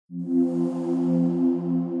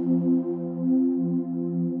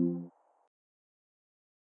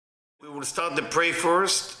We'll start the pray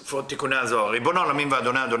first for Tikkunei Zohar. ריבון העולמים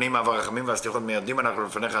ואדוני אדונים, אב הרחמים והסליחות מיידים אנחנו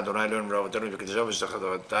לפניך, אדוני אלוהינו ולאבותינו וקדשנו ושתך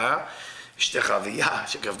תורתה, אשתך אביה,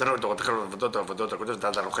 שקרבתנו לתורתך ולעבודות העבודות הקודש,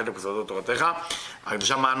 נתת אנוכנו בסודות תורתך,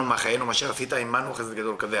 הקדושה מענו מחיינו, מה שעשית עמנו חסד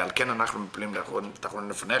גדול כזה, על כן אנחנו מפלים תחתונים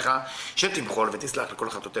לפניך, שתמחול ותסלח לכל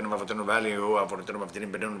חטאותינו ואבותינו ואל יהיו עוונותינו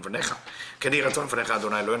מבדילים בינינו לבניך, כן יהי רצון לפניך,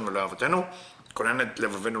 אדוני אלוהינו ולאבותינו, כונן את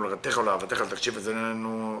לבבנו לרתך ולאהבתך, תקשיב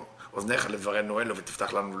אוזניך לברנו אלו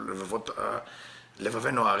ותפתח לנו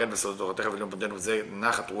לבבנו הערל בסודות תורתך ולאום בדנו וזה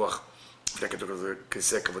נחת רוח פלקת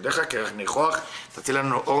כיסא כבודיך, כרך ניחוח, תציל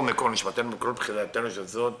לנו אור מקור נשמתנו בכל בחילתנו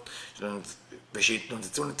שזאת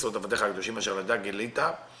ושיתנוצצו נצרות עבדיך הקדושים אשר לדע גילית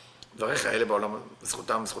דבריך אלה בעולם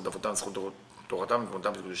זכותם, זכות אבותם, זכות תורתם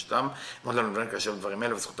ותמותם וקדושתם, מאוד לנו לבן כאשר דברים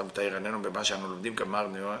אלה וזכותם תאיר עינינו במה שאנו לומדים כמר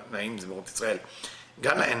נעים זמירות ישראל.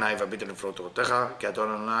 גם לעיניי והביט לנפלאות תורתך, כי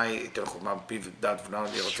אדוני ייתן חוכמה בפיו ודעת ונאמר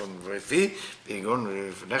לי רצון ורפי, ויגון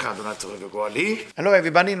לפניך אדוני צורך וגואלי. Hello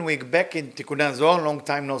everybody, and we're back in Tikkunei Zohar, long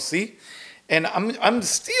time no see. And I'm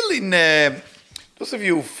still in, those of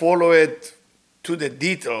you who follow it to the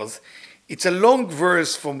details, it's a long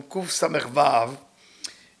verse from Kuf Samech Vav,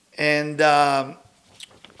 and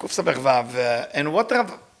Kuf Samech Vav, and what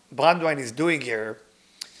Rav Brandwein is doing here,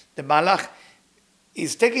 the Malach,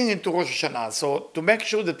 is taking into Rosh Hoshanah. So to make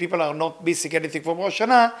sure that people are not missing anything from Rosh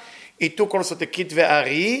Hoshanah, he took also the Kit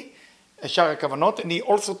ve'ari, Shar HaKavanot, and he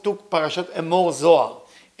also took Parashat Emor Zohar,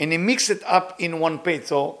 and he mixed it up in one page.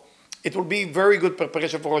 So it will be very good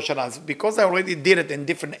preparation for Rosh Hoshanah. So because I already did it in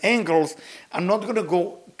different angles, I'm not going to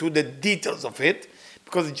go to the details of it,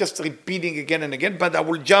 because it's just repeating again and again, but I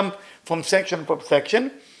will jump from section to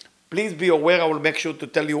section. Please be aware, I will make sure to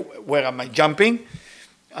tell you where am I jumping.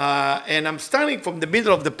 And I'm starting from the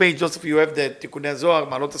middle of the page. Those of you who have the Tikkunei Zohar,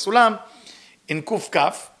 Ma'alot HaSulam, in Kuf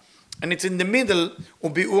Kaf, and it's in the middle,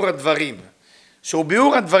 Ubi'ur HaDvarim. So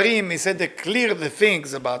Ubi'ur HaDvarim, he said to clear the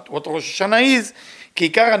things about what Rosh Hoshanah is, כי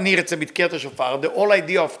עיקר הניר אצל בתקיעת השופר, the whole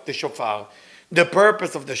idea of the shofar, the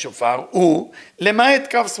purpose of the shofar, הוא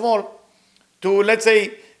למעט קו שמאל. To, let's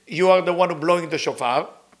say, you are the one who blowing the shofar,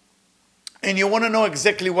 and you want to know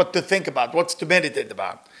exactly what to think about, what's to meditate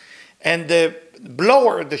about. And the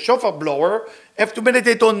blower, the shofar blower, have to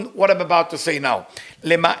meditate on what I'm about to say now.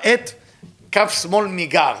 למעט קו שמאל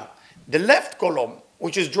מיגר. The left column,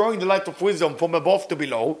 which is drawing the light of wisdom from above to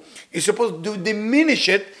below, is supposed to diminish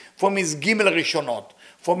it from his gimel rishonot,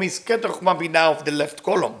 from his keter chוכמה בינה of the left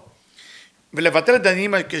column. ולבטל את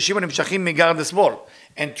העניינים הקשים הנמשכים מגר the small.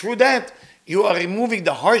 And through that, you are removing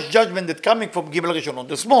the harsh judgment that's coming from gimel rishonot,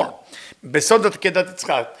 the small. בסוד עקדת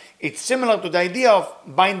יצחק. It's similar to the idea of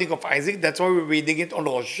binding of Isaac, that's why we're reading it on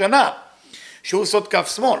Rosh Hoshanah. שהוא סוד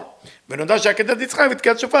כף שמאל. ונודע שעקדת יצחק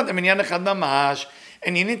ותקיעת שופר הם עניין אחד ממש.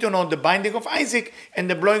 And you need to know the binding of Isaac and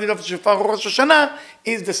the blowing of the shofar Rosh Hoshanah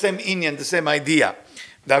is the same inyan, the same idea.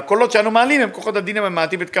 והקולות שאנו מעלים הם כוחות הדין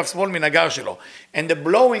הממעטים את כף שמאל מן הגר שלו. And the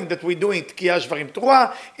blowing that we do in תקיעה שברים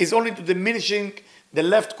תרועה is only to diminishing the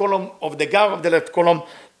left column of the gar of the left column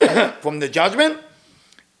from the judgment.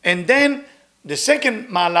 And then the second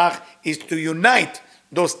malach is to unite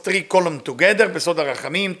those three columns together, בסוד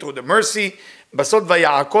הרחמים, through the mercy, בסוד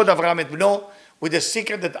ויעקוד אברהם את בנו, with the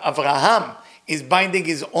secret that Avraham is binding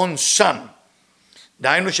his own son.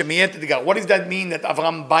 דהיינו שמייט את גר. What does that mean that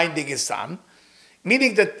Avraham binding his son?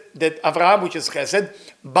 Meaning that Avraham, which is chesed,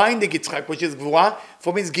 binding Yitzchak, which is גבורה,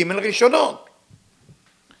 from his גימל ראשונות.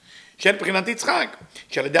 של בחינת יצחק,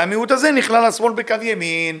 שעל ידי המיעוט הזה נכלל השמאל בקו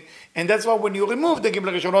ימין, and that's why when you remove the גימל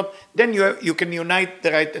ראשונות, then you can unite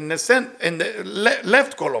the right and the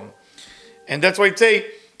left column. And that's why it say,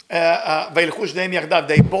 וילכו שניהם יחדיו,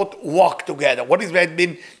 they both walk together. What does that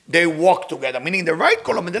mean? They walk together, meaning the right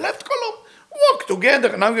column and the left column walk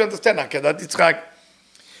together. Now you understand, עקדת יצחק.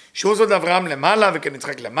 שהוא זאת אברהם למעלה וכן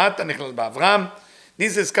יצחק למטה, נכלל באברהם.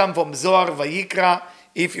 This has come from Zohar ויקרא,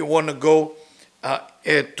 if you want to go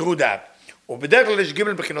through that. ובדרך כלל יש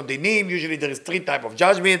גימל בחינות דינים, usually there is three type of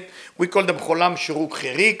judgment, we call them חולם, שורוק,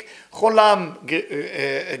 חיריק. חולם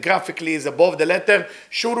graphically is above the letter,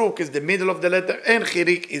 שורוק is the middle of the letter, and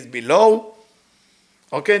חיריק is below.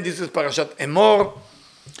 Okay, this is פרשת אמור,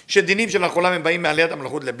 שדינים של החולם הם באים מעליית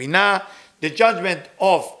המלכות לבינה, the judgment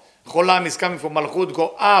of חולם is coming from מלכות,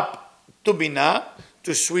 go up to בינה, to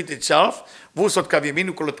sweet itself, והוא סוד קו ימין,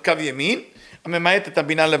 הוא קולט קו ימין, הממעט את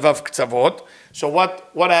הבינה לבב קצוות. So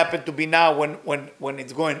what happened to בינה when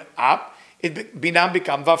it's going up? בינה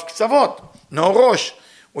become וב קצוות, no ראש,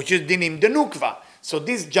 which is דינים דנוקבה. So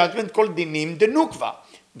this judgment called דינים דנוקבה,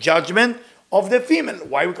 judgment of the female.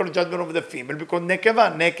 Why we call it judgment of the female? Because נקבה,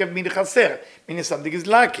 נקב means חסר, meaning something is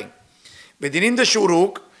lacking. ודינים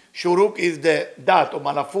דשורוק, shuruk is the dot or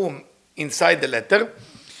malafum inside the letter,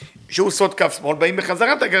 שהוא סוד כף שמאל, באים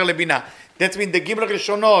בחזרת הגר לבינה. That means the גימל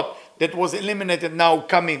הראשונות that was eliminated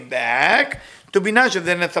now coming back, to בינה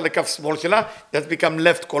שזה נצא לכף שמאל שלה, that's become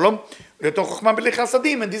left column, לתוך חוכמה בלי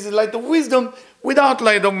חסדים, and this is light of wisdom without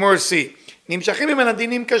light of mercy. נמשכים ממנה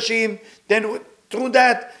דינים קשים, then through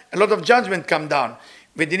that a lot of judgment come down.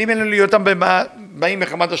 ודינים האלה להיותם באים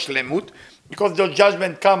מחמת השלמות, because the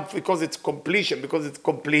judgment comes because it's completion, because it's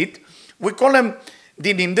complete, we call them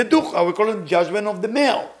dinim de ducha, we call them judgment of the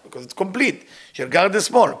male, because it's complete, של גר דה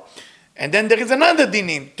שמאל. And then there is another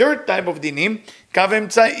dinim, third type of dinim, קו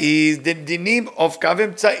אמצעי, the dinim of קו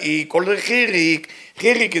אמצעי, called חיריק.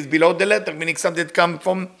 חיריק is below the letter, meaning something that come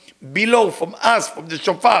from below, from us, from the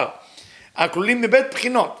shofar. הכלולים מבית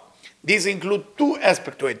בחינות. These include two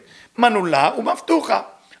aspects to it, מנעולה ומפתוחה,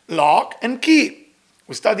 lock and key.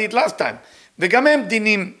 We studied last time. וגם הם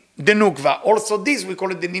דינים דנוקבה. Also this we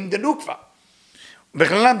call it דינים דנוקבה.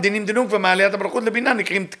 בכללם דינים דנוקבה מעליית המלכות לבינה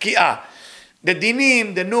נקראים תקיעה. The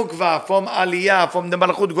דינים דנוקבה from עלייה, from the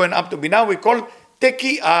מלכות going up to בינה, we call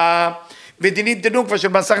תקיעה. ודינים דנוקבה של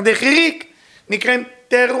מסך דחיריק נקראים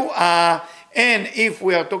תרועה. And if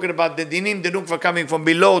we are talking about the dinim denukva coming from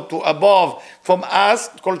below to above, from us,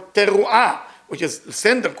 it's called teruah, which is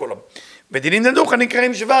center column. ודינים דנוקה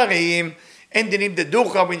נקראים שברים. אין דינים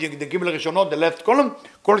דדוחה, the גימל הראשונות, the left column,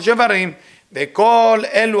 כל שברים. וכל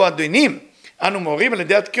אלו הדינים, אנו מורים על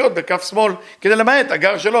ידי התקיעות בכף שמאל, כדי למעט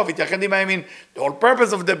הגר שלו, והתייחד עם הימין. The whole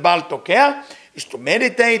purpose of the בעל תוקע is to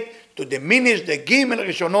meditate, to diminish the גימל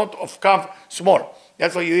הראשונות of כף שמאל.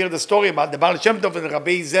 That's why you hear the story about the Baal Shem Tov and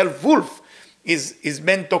Rabbi Zel Wolf is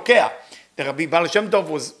ben tokea. The Rabbi Baal Shem Tov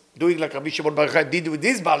was doing like Rabbi Shimon Bar Yochai did with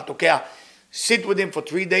his Baal tokea. Sit with him for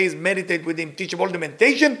 3 days, meditate with him, teach him all the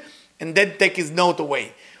meditation, and then take his note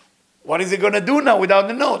away. What is he going to do now without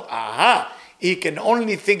the note? Aha! He can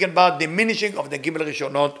only think about diminishing of the Gimel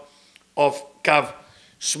Rishonot of Kav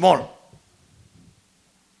Small.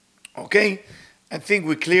 Okay? I think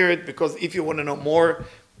we clear it, because if you want to know more,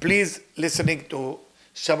 please listening to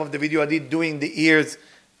some of the video I did doing the ears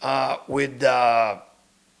with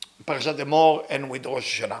Parashat Emor and with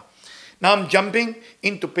Rosh Hoshanah. Now I'm jumping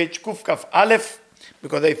into page Kuf Kaf Aleph,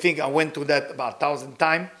 because I think I went through that about 1,000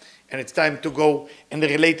 times, and it's time to go and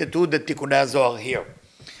relate it to the Tikkunei Zohar here.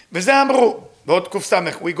 וזה אמרו, ועוד קוף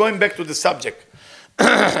סמך, we're going back to the subject.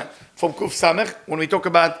 From קוף סמך, when we talk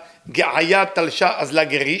about גאיה תלשה אזלה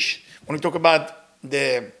גריש, when we talk about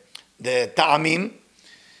the טעמים,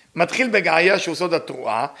 מתחיל בגאיה שהוא סוד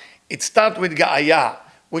התרועה, it starts with גאיה,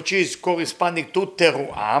 which is corresponding to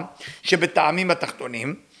תרועה, שבטעמים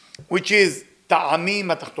התחתונים, which is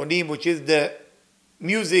טעמים התחתונים, which is the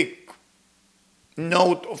music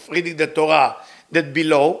note of reading the Torah that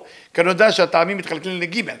below, כנודע שהטעמים מתחלקים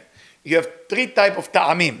לגימל. You have 3 types of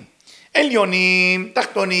טעמים, עליונים,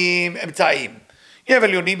 תחתונים, אמצעיים. You have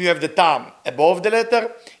עליונים, you have the טעם above the letter,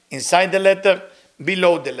 inside the letter,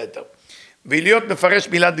 below the letter. ולהיות מפרש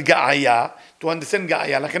מילת גאיה, to understand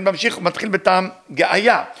גאיה, לכן ממשיך ומתחיל בטעם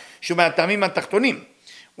גאיה, שהוא מהטעמים התחתונים.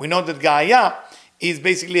 We know that גאיה is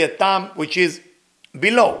basically a טעם which is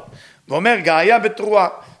below. ואומר גאיה בתרועה.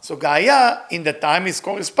 So גאיה in the time is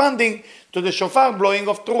corresponding to the shofar blowing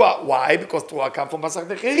of תרועה. Why? Because תרועה come from מסך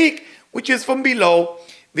דחיריק, which is from below.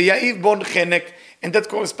 ויעיב בון חנק, and that's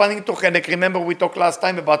corresponding to חנק. Remember we talked last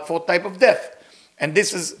time about 4 types of death. And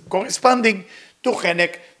this is corresponding to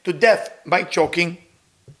חנק, to death by choking.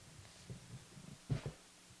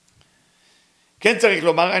 כן צריך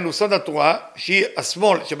לומר, היינו סוד התרועה, שהיא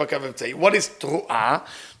השמאל שבקו אמצעי. What is תרועה?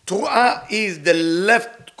 תרועה is the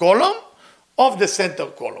left column of the center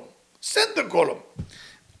column. Center column.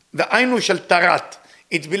 והיינו של תרת.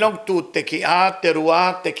 It belongs to תקיעה,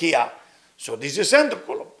 תרועה, תקיעה. So this is center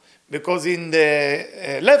column. Because in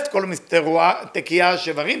the left column is תרועה, תקיעה,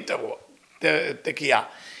 שברים, תרועה, תקיעה.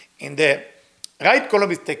 In the right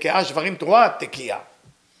column is תקיעה, שברים, תרועה, תקיעה.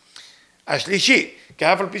 השלישי, כי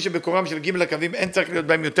אף על פי שבקורם של ג' הקווים אין צריך להיות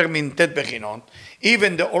בהם יותר מנתת בחינות,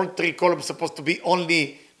 even the all 3 columns supposed to be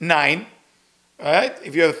only 9, right?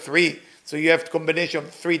 If you have 3, so you have combination of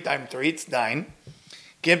 3 times 3, it's 9,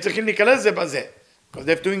 כי הם צריכים להיכלל זה בזה, because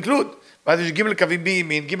they have to include, ואז יש ג' קווים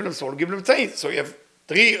בימין, ג' בשמאל, ג' בצעי, so you have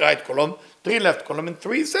 3 right column, 3 left column, and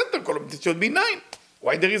 3 center column, it should be 9,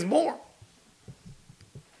 why there is more?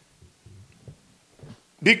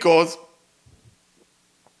 Because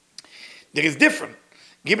there is different.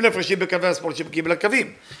 גימל הפרשים בקווי השמאל שבגימל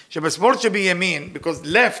הקווים. שבשמאל שבימין, because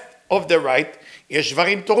left of the right, יש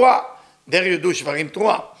שברים תרועה. there you do שברים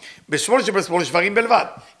תרועה. בשמאל שבשמאל שברים בלבד.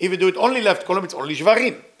 if you do it only left column, it's only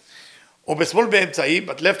שברים. או בשמאל באמצעי,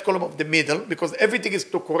 but left column of the middle, because everything is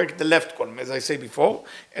to correct the left column, as I say before,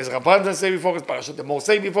 as Rabban say before, as Parashat Emor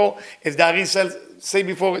say before, as the Arizal say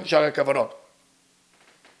before, in Shara Kavanot.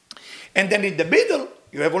 And then in the middle,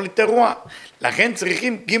 you have only teruah. לכן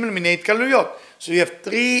צריכים ג' מיני התקללויות. So you have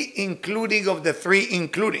 3 including of the 3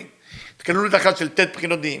 including. התקללות אחת של ת'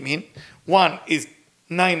 בחינות בימין. 1 is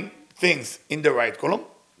 9 things in the right column,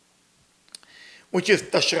 which is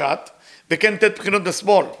תשרת, וכן ת' בחינות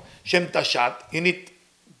בשמאל, שהם תשת. You need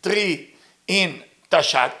 3 in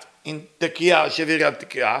תשת, in תקיעה, שבר יד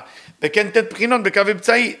תקיעה, וכן ת' בחינות בקו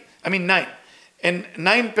אמצעי. I mean 9. And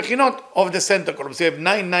 9 בחינות of the center column. So you have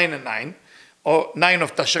 9, 9 and 9. או 9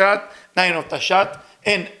 of תשרת, 9 of תשת,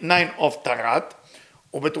 and 9 of תרת,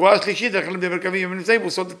 ובתרועה השלישית, אנחנו מדבר קווים ימין וצבעים,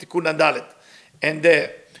 עושות את תיקון הדלת. And the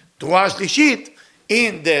תרועה השלישית,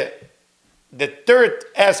 in the third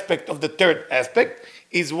aspect of the third aspect,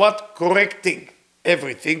 is what correcting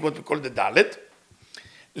everything, what we call the דלת,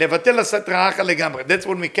 לבטל הסתרה אחת לגמרי. That's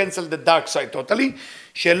when we cancel the dark side totally,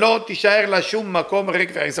 שלא תישאר לה שום מקום ריק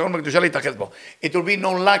והחיסרון בקדושה להתאחז בו. It will be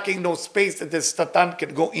no lacking, no space that the satan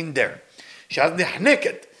can go in there. שאז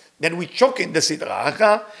נחנקת, then we choke in the סדרה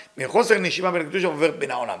אחת, מחוסר נשימה בין הקדושה עוברת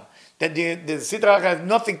בין העולם. Then the סדרה אחת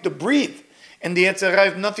has nothing to breathe, and the יצר הרע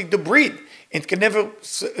has nothing to breathe. It can never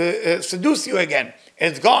seduce you again.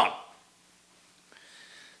 It's gone.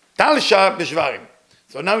 תלשה בשברים.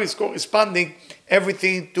 So now it's corresponding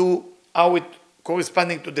everything to how it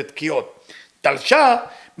corresponding to the תקיעות. תלשה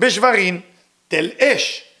בשברים, תל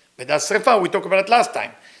אש. ודע שרפה, we talked about it last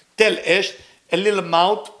time. תל אש, a little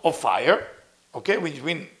mouth of fire, okay, which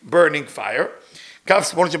means burning fire. קו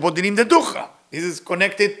שמאל שבו דינים דדוחה. This is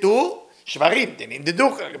connected to שברים, דינים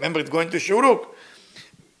דדוחה. Remember, it's going to שורוק.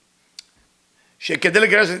 שכדי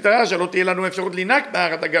לגרש את הרע, שלא תהיה לנו אפשרות לינק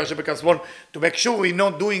בהרת הגר שבקו שמאל, to make sure we're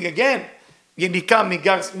not doing again, יניקה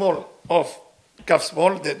מגר שמאל of קו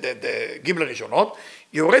שמאל, the גימל הראשונות,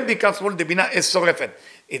 יורד מקו שמאל דבינה אש שורפת.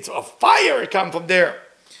 It's a fire come from there.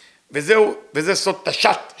 וזה סוד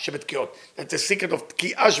תשת שבתקיעות. That's the secret of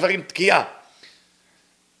תקיעה, שברים תקיעה.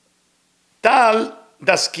 טל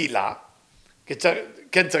דסקילה,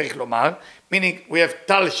 כן צריך לומר, meaning we have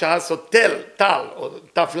טל שעה, so טל, או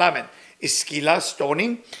תף למד, is סקילה,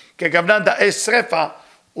 סטונינג, כגוונה דאש שרפה,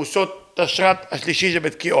 הוא סוד תשרת השלישי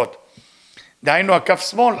שבתקיעות. דהיינו, הכף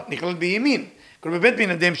שמאל נכלל בימין, כלומר בבית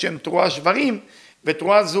בנדם שהם תרועה שברים,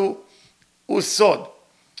 ותרועה זו הוא סוד.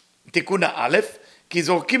 תיקון האלף, כי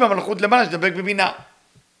זורקים המלכות למעלה שדבק בבינה.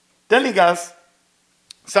 Telling us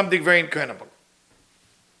something very incredible.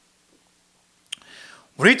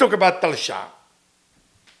 When we talk about Talsha,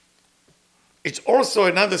 it's also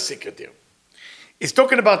another secret here. It's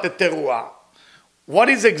talking about the teruah. What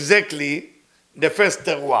is exactly the first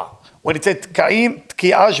teruah? When it says tkaim,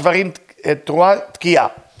 tkiah, shvarim, teruah,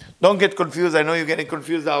 tkiah. Don't get confused. I know you're getting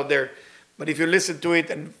confused out there. But if you listen to it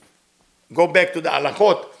and go back to the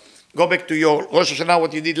halachot, go back to your Rosh Hoshanah,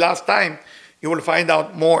 what you did last time, you will find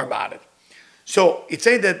out more about it. So it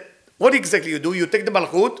says that what exactly you do, you take the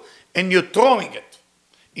malchut and you're throwing it.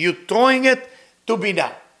 You're throwing it to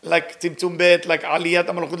Bina, like Tzimtzum Bet, like Aliyat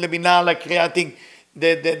HaMalchut LeBina, like creating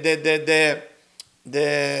the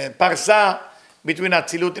parsa between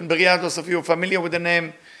Atzilut and Beriah. Those of you are familiar with the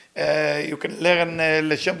name, you can learn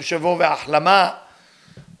Leshem Shavo Ve'Achlama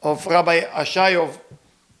of Rabbi Ashai, of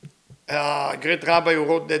great rabbi who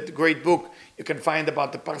wrote that great book. You can find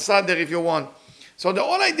about the parsa there if you want. So the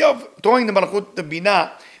whole idea of throwing the Malchut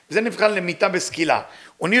LeBina, וזה נבחר למיטה בסקילה.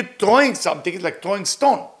 When you're throwing something, it's like throwing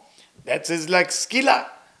stone. That is like סקילה,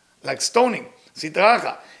 like stoning, סדרה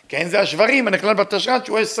אחת. כן, זה השברים, הנכלל בתשרת,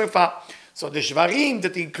 שהוא יש שרפה. So the שברים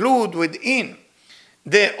that include within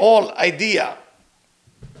the whole idea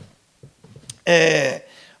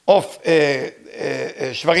of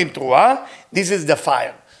שברים תרועה, this is the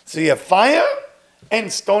fire. So you have fire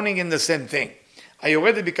and stoning in the same thing.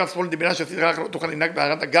 היורדת בקו שמאל דמינה שהסדרה לא תוכל לנהג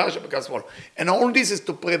בהרת הגר שבקו שמאל. And all this is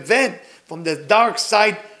to prevent from the dark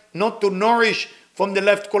side, not to nourish from the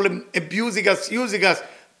left column, abusing us, using us,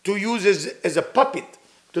 to use as a puppet,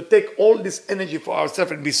 to take all this energy for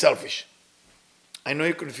ourselves and be selfish. I know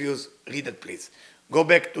you're confused. Read it, please. Go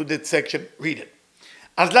back to that section. Read it.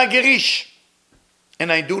 אז לגריש,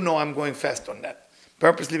 and I do know I'm going fast on that,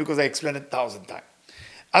 purposely because I explained it 1,000 times.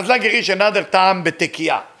 אז לגריש, another טעם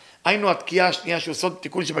בתקיעה. היינו התקיעה השנייה שעושות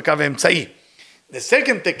תיקון שבקו האמצעי. The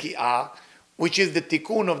second תקיעה, which is the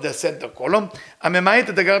תיקון of the center column, הממעט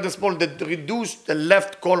את הגרד השמאל, that reduce the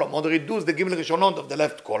left column, or reduce the גימל ראשונות of the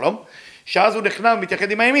left column, שאז הוא נכנע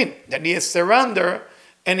ומתייחד עם הימין. Then he is surrender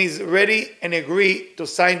and is ready and agree to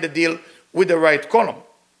sign the deal with the right column.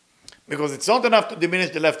 Because it's not enough to diminish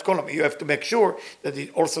the left column. You have to make sure that it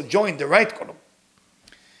also joins the right column.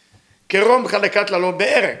 Kerom chalekat lalo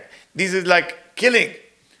be'ereg. This is like killing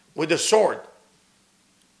with a sword.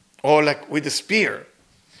 Or like with a spear.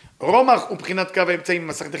 Romach ubchinat kav ha'emtzaim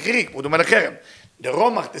masach dechirik. הוא דומה לחרם. The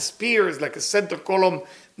romach, the spear, is like a center column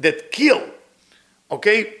that kill.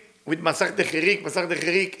 Okay? With masach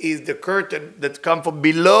dechirik is the curtain that come from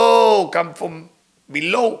below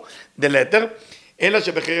the letter. אלא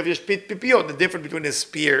שבחרב יש פיפיות, the difference between a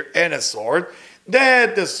spear and a sword,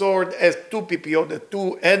 that the sword has two פיפיות, the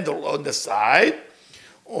two handle on the side,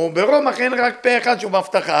 וברומח אין רק פה אחד שהוא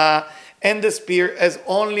מבטחה, and the spear has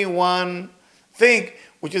only one thing,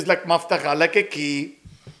 which is like מבטחה, like a key,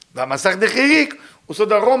 והמסך דחיריק הוא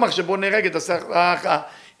סוד הרומח שבו נהרג את הסך.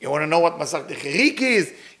 You want to know what מסך דחיריק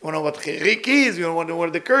is? You want to know what חיריק is? You want to know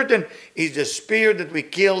what the curtain is? The spear that we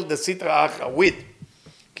killed the סטרא אחרא with.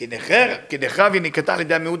 Because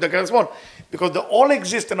the all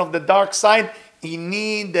existence of the dark side, he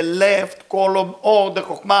need the left column or the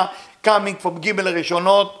chokhmah coming from Gimel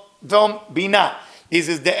Rishonot from Bina. This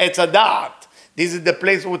is the Etz Hadat. This is the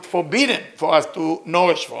place where it's forbidden for us to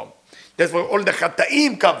nourish from. That's where all the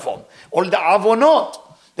Chata'im come from. All the Avonot.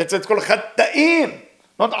 That's what's called Chata'im,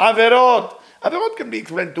 not Averot. Averot can be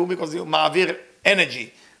explained too because you ma'avir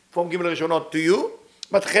energy from Gimel Rishonot to you.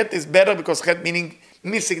 But Chet is better because Chet meaning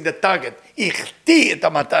missing the target. Ichti et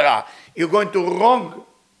hamatara. You're going to wrong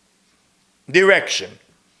direction.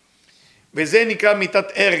 וזה נקרא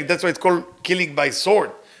מיתת הרג. That's why it's called killing by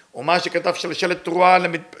sword. ומה שכתב שלשלת תרועה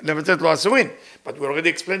לבצעת לו אסורין. But we already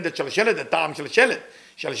explained that שלשלת, the טעם שלשלת.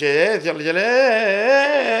 שלשלת.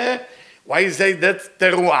 Why you say that's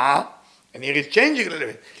תרועה? And here it's changing a little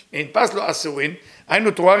bit. נתפס לו אסורין.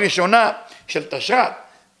 היינו תרועה ראשונה של תשרת.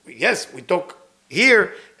 Yes, we talk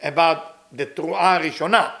here about the Teruah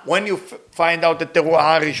Rishonah. When you find out the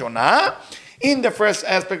Teruah Rishonah, in the first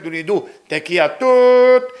aspect, what do you do? Tekiah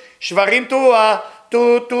tut, shvarim Teruah,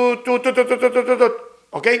 tut, tut, tut, tut, tut, tut, tut, tut.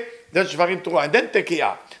 Okay? That's shvarim Teruah. And then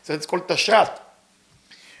Tekiah. So it's called Tashrat.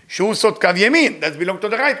 Shu sot kav yemin. That belongs to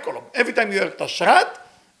the right column. Every time you hear Tashrat,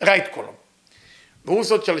 right column. V'hu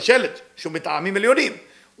sot shalshelet. Shu mita'amim elyonim.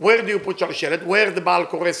 Where do you put shalshelet? Where the Baal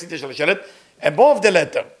Koreh sit the shalshelet? Above the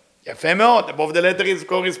letter. יפה מאוד, above the letter is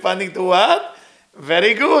corresponding to what?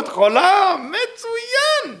 Very good, חולם,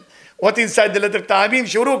 מצוין. What inside the letter טעמים?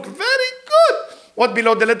 שורוק, very good. What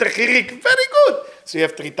below the letter חיריק? Very good. So you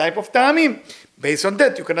have three types of טעמים. Based on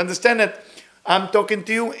that, you can understand it. I'm talking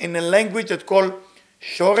to you in a language that's called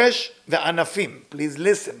שורש וענפים. Please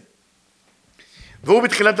listen. והוא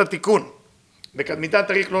בתחילת התיקון. בקדמיתה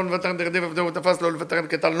תאריך לא לוותר דרדף עבדו ותפס לא לוותר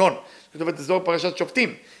כתל נון. זאת אומרת, זו פרשת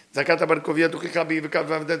שופטים. זרקת בנקוביה תוכיחה בי וקו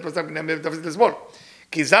ועבדת פסק בני המלך תפס לשמאל.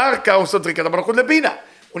 כי זרקה עושה זריקת המלכות לבינה.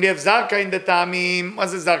 הוא נהב זרקה אין דטעמים, מה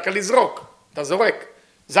זה זרקה? לזרוק. אתה זורק.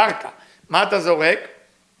 זרקה. מה אתה זורק?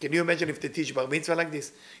 Can you imagine if they teach בר מצווה like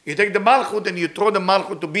this? You take the malchut and you throw the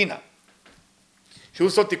malchut to בינה. שהוא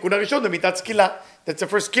עושה תיקון הראשון במיטת סקילה. That's the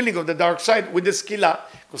first killing of the dark side with the סקילה.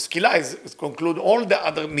 because סקילה is conclude all the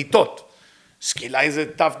other מיתות. Skila is a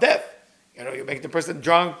tough death. You know, you make the person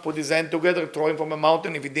drunk, put his hand together, throw him from a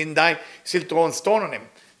mountain. If he didn't die, still throw a stone on him.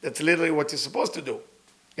 That's literally what you're supposed to do.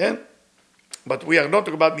 Yeah? But we are not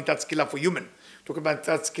talking about mitat skila for human. Talk about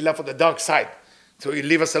mitat skila for the dark side. So you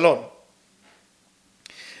leave us alone.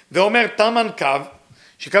 ואומר תמן קו,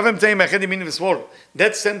 שקו אמצעים מאחד ימין ושמאל.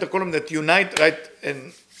 That center column that unite right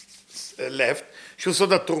and left, שהוא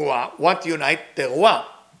סוד התרועה. What unite? תרועה.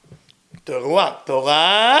 תרועה.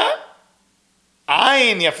 תורה.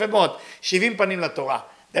 עין, יפה מאוד, 70 פנים לתורה.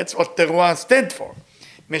 That's what תרועה stand for.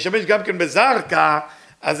 משמש גם כן בזרקה,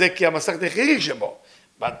 אז זה כי המסך דחיריק שבו.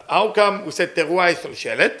 But how come we say תרועה is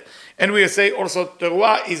שלשלת, and we say also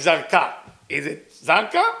תרועה is זרקה. Is it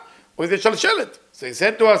זרקה or is it שלשלת? So he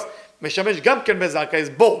said to us, משמש גם כן בזרקה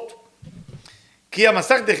is both. כי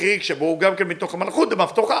המסך דחיריק שבו הוא גם כן מתוך המלכות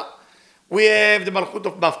המבטוחה. We have the מלכות of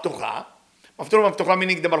מבטוחה. מבטוחה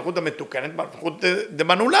meaning the מלכות המתוקנת, מלכות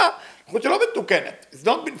דמנולה, מלכות שלא מתוקנת. It's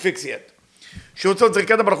not been fixed yet. שהוצאות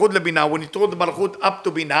זריקת המלכות לבינה, when you throw the מלכות up to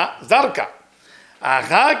בינה, זרקה.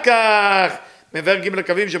 אחר כך, מבאר ג'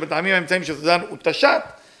 לקווים שבטעמים האמצעים של סודן הוא תשת,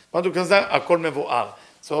 מה הוא כזה? הכל מבואר.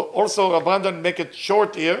 So also Rav Brandon make it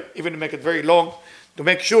short here, even make it very long, to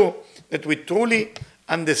make sure that we truly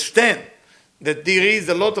understand that there is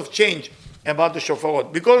a lot of change about the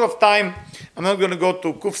shofarot. Because of time, I'm not going to go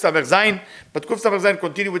to Kuf Samer Zayin, but Kuf Samer Zayin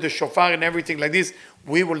continue with the shofar and everything like this.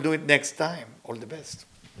 We will do it next time. All the best.